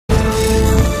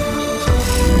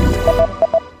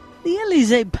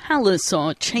Elysee Palace saw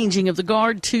a changing of the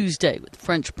guard Tuesday, with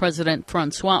French President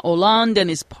Francois Hollande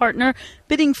and his partner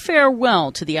bidding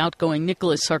farewell to the outgoing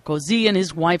Nicolas Sarkozy and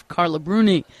his wife Carla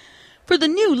Bruni. For the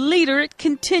new leader, it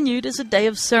continued as a day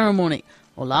of ceremony.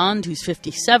 Hollande, who's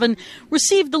 57,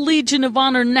 received the Legion of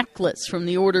Honor necklace from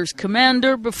the order's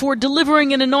commander before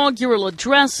delivering an inaugural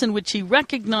address in which he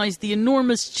recognized the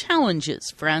enormous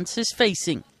challenges France is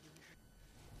facing.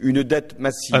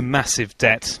 A massive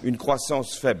debt,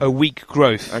 a weak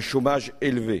growth,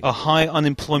 a high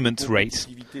unemployment rate,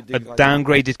 a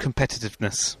downgraded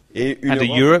competitiveness, and a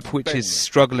Europe which is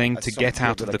struggling to get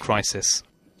out of the crisis.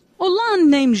 Hollande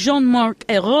named Jean-Marc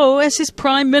Ayrault as his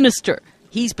prime minister.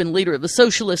 He's been leader of the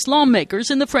socialist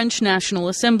lawmakers in the French National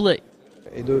Assembly.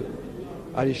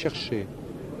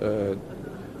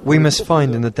 We must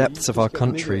find in the depths of our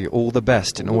country all the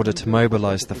best in order to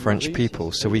mobilize the French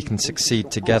people so we can succeed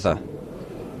together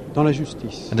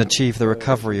and achieve the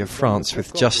recovery of France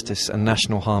with justice and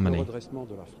national harmony.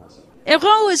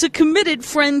 Ayrault is a committed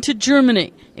friend to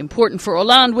Germany, important for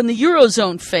Hollande when the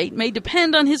Eurozone fate may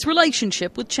depend on his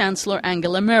relationship with Chancellor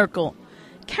Angela Merkel.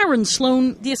 Karen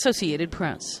Sloan, The Associated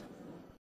Press.